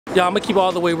Yeah, I'm gonna keep it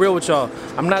all the way real with y'all.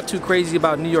 I'm not too crazy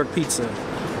about New York pizza,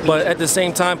 but at the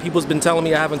same time, people's been telling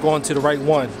me I haven't gone to the right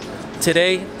one.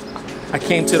 Today, I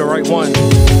came to the right one.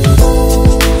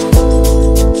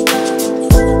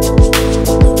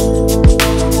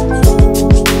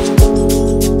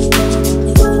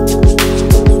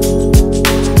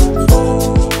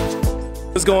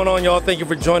 What's going on, y'all? Thank you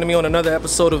for joining me on another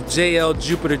episode of JL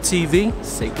Jupiter TV.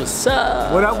 Say what's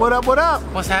up. What up, what up, what up?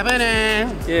 What's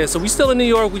happening? Yeah, so we still in New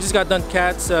York. We just got done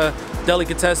Cat's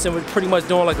Delicatessen. We're pretty much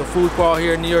doing like a food crawl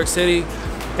here in New York City.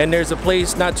 And there's a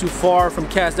place not too far from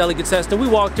Cat's Delicatessen. We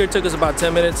walked here, it took us about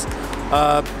 10 minutes.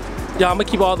 Yeah, I'm gonna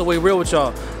keep it all the way real with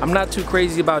y'all. I'm not too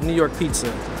crazy about New York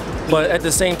pizza, but at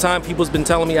the same time, people's been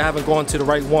telling me I haven't gone to the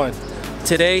right one.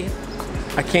 Today,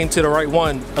 I came to the right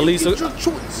one. At least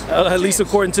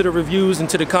according to the reviews and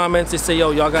to the comments, they say,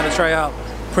 yo, y'all gotta try out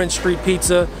Prince Street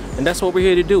Pizza, and that's what we're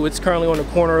here to do. It's currently on the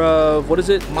corner of, what is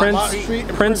it?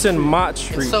 Prince and Mott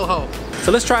Street. It's Soho.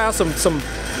 So let's try out some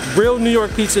real New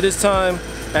York pizza this time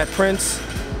at Prince,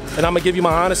 and I'm gonna give you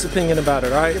my honest opinion about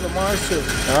it, all right? Give it mine too.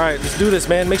 All right, let's do this,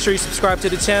 man. Make sure you subscribe to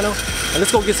the channel, and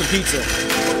let's go get some pizza.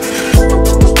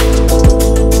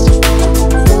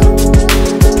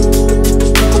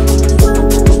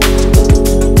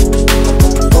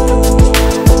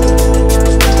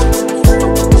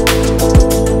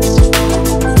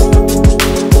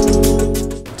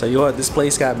 Tell you what, this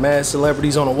place got mad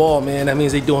celebrities on the wall, man. That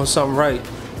means they doing something right.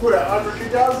 What, Andre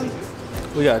 3000?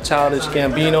 We got Childish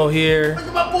Gambino here. Look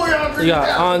at my boy Andre. We got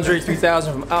Andre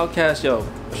 3000 from Outkast, yo.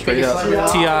 Straight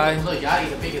up. T.I. Lil Yachty,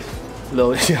 the biggest.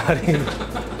 Lil Yachty.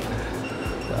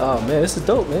 Oh man, this is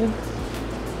dope, man.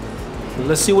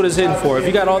 Let's see what it's hitting for. If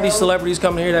you got all these celebrities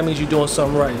coming here, that means you're doing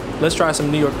something right. Let's try some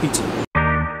New York pizza.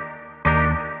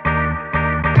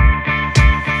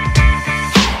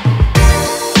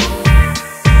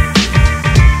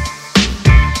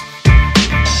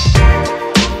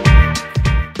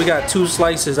 We got two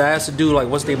slices. I asked to do like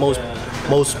what's the most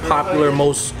popular,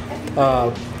 most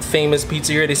famous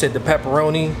pizza here. They said the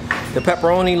pepperoni. The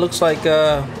pepperoni looks like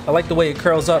I like the way it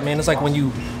curls up, man. It's like when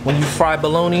you fry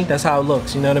bologna, that's how it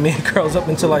looks. You know what I mean? It curls up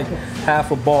into like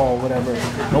half a ball, whatever.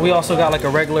 And we also got like a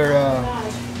regular,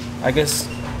 I guess,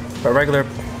 a regular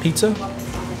pizza. You know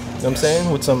what I'm saying?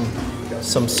 With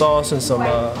some sauce and some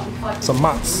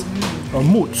mozz or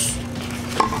mozz.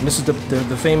 And this is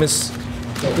the famous.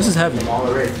 This is heavy.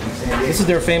 This is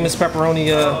their famous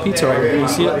pepperoni pizza right here. You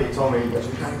see it?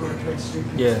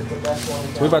 Yeah.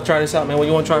 So we about to try this out, man. What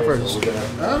you want to try first?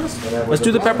 Let's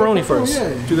do the pepperoni first.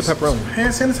 Do the pepperoni.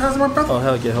 Hand sanitizer, my brother? Oh,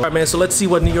 hell yeah. All right, man. So let's see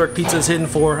what New York pizza is hitting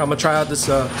for. I'm going to try out this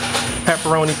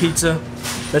pepperoni pizza.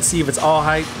 Let's see if it's all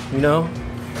hype, you know?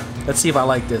 Let's see if I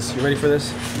like this. You ready for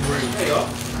this?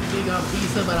 Big on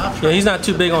pizza, but I'll try. Yeah, he's not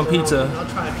too big on pizza. I'll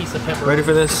try a piece of pepperoni. Ready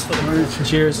for this?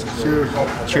 Cheers. Cheers.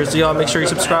 Cheers to y'all. Make sure you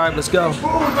subscribe. Let's go.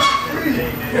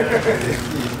 Okay.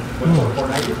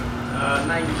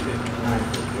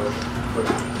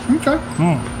 Okay.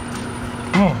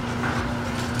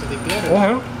 Is it good?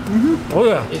 Oh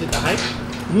yeah. Is it the hype?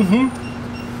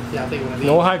 Yeah, I think one of these.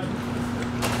 No hype.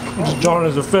 This joint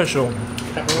is official.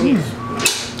 Pepperoni.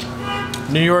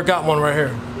 New York got one right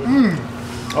here.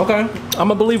 Okay,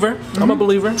 I'm a believer. I'm a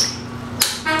believer.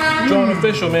 Joint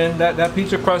official, man. That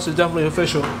pizza crust is definitely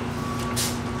official.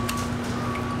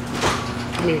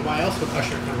 I mean, why else would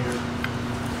Usher come here?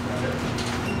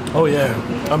 Oh yeah,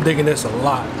 I'm digging this a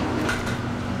lot.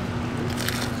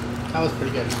 That was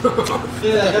pretty good.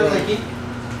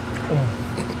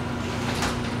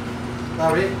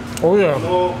 Oh yeah.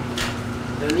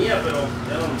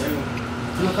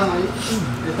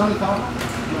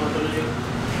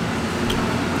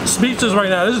 Speechless right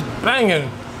now. This is banging.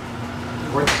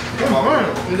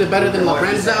 Is it better than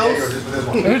Lorenzo's?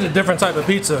 Here's a different type of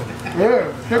pizza.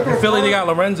 In Philly, they got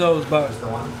Lorenzo's, but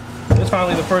it's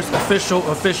finally the first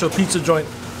official pizza joint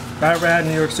I ever had in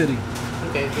New York City.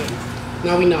 Okay, good.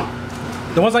 Now we know.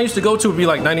 The ones I used to go to would be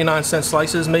like 99-cent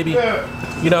slices, maybe.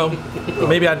 You know,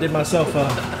 maybe I did myself.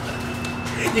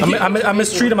 I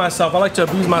mistreated myself. I like to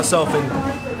abuse myself and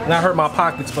not hurt my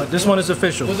pockets, but this one is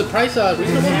official. Was the price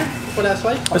reasonable for that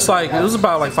slice? It's like, it was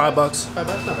about like $5.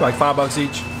 $5? Like $5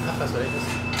 each. That's what it is.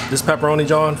 This pepperoni,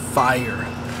 John, fire.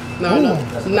 No.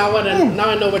 Now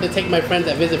I know where to take my friends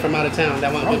that visit from out of town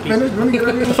that want good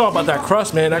pizza. It's all about that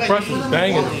crust, man. That crust is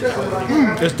banging.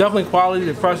 It's definitely quality.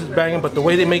 The crust is banging, but the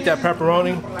way they make that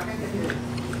pepperoni,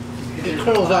 It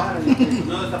curls up.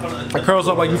 it curls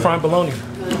up like you frying bologna.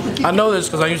 I know this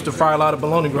because I used to fry a lot of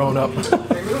bologna growing up.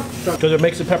 Because it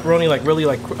makes the pepperoni like really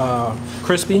like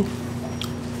crispy.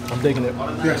 I'm digging it.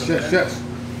 Yes.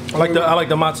 I like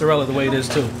the mozzarella the way it is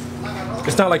too.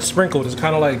 It's not like sprinkled. It's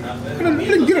kind of like. You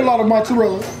didn't get a lot of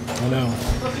mozzarella. I know.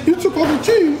 You took all the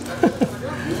cheese.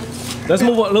 Let's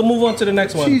move on. Let's move on to the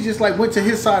next one. Cheese just like went to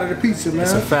his side of the pizza, man.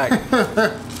 That's a fact.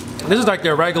 This is like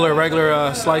their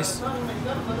regular slice.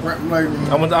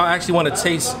 Like, I actually want to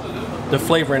taste the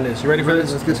flavor in this. You ready for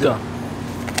this? Let's go.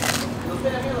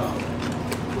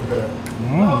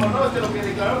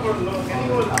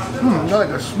 Like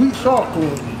a sweet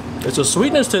chocolate. It's a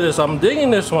sweetness to this. I'm digging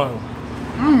this one.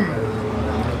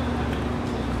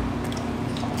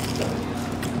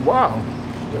 Wow.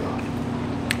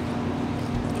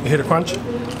 You hear the crunch?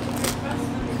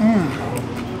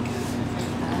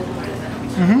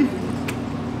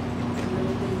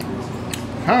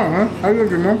 How, man? How you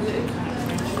looking, man?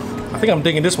 I think I'm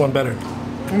digging this one better.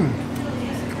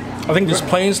 I think this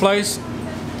plain slice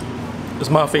is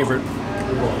my favorite.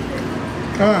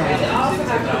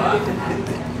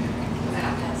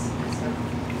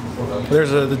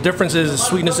 The difference is the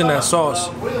sweetness in that sauce,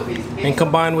 and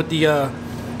combined with the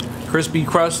crispy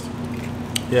crust.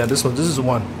 Yeah, this is the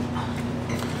one.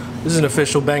 This is an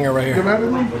official banger right here. I'll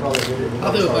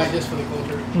do it like this for the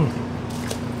culture.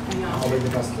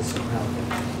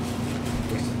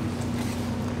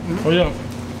 Oh yeah.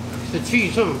 The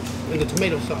cheese, huh? And the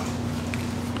tomato sauce.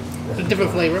 It's a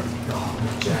different flavor.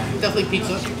 Definitely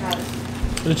pizza.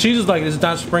 The cheese is like, it's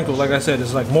not sprinkled. Like I said,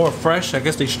 it's like more fresh. I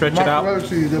guess they stretch it out. Mozzarella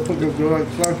cheese, they put the like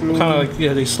slice it. Kind of like,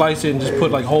 yeah, they slice it and just put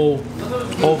like whole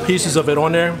pieces of it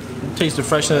on there. Taste the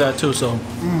freshness of that too. So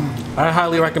I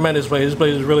highly recommend this place. This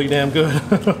place is really damn good.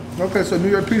 Okay, so New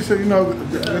York pizza, you know,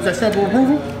 with that stamp of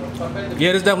approval?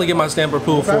 Yeah, this definitely get my stamp of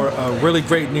approval for a really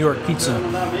great New York pizza.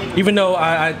 Even though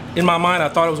I in my mind I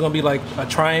thought it was gonna be like a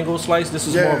triangle slice. This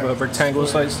is more of a rectangle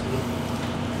slice.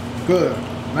 Good,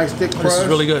 nice thick crust. This is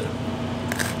really good.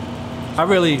 I'm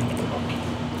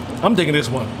digging this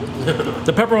one.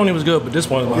 The pepperoni was good, but this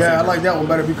one is my favorite. I like that one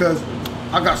better because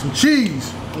I got some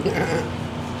cheese.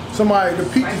 Somebody, the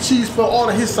cheese fell all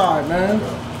to his side, man.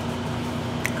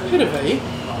 Should have been.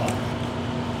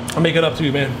 I'll make it up to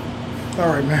you, man. All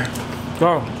right, man.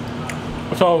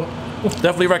 So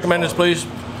definitely recommend this place.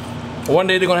 One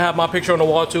day they're gonna have my picture on the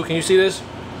wall too. Can you see this?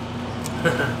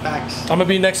 Facts. I'm gonna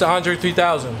be next to Andre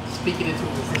 3000. Speaking into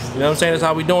existence. You know what I'm saying? That's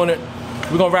how we doing it.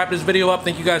 We're gonna wrap this video up.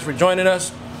 Thank you guys for joining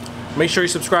us. Make sure you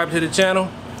subscribe to the channel.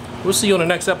 We'll see you on the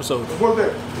next episode. What's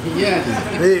that?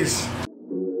 Yeah. Peace.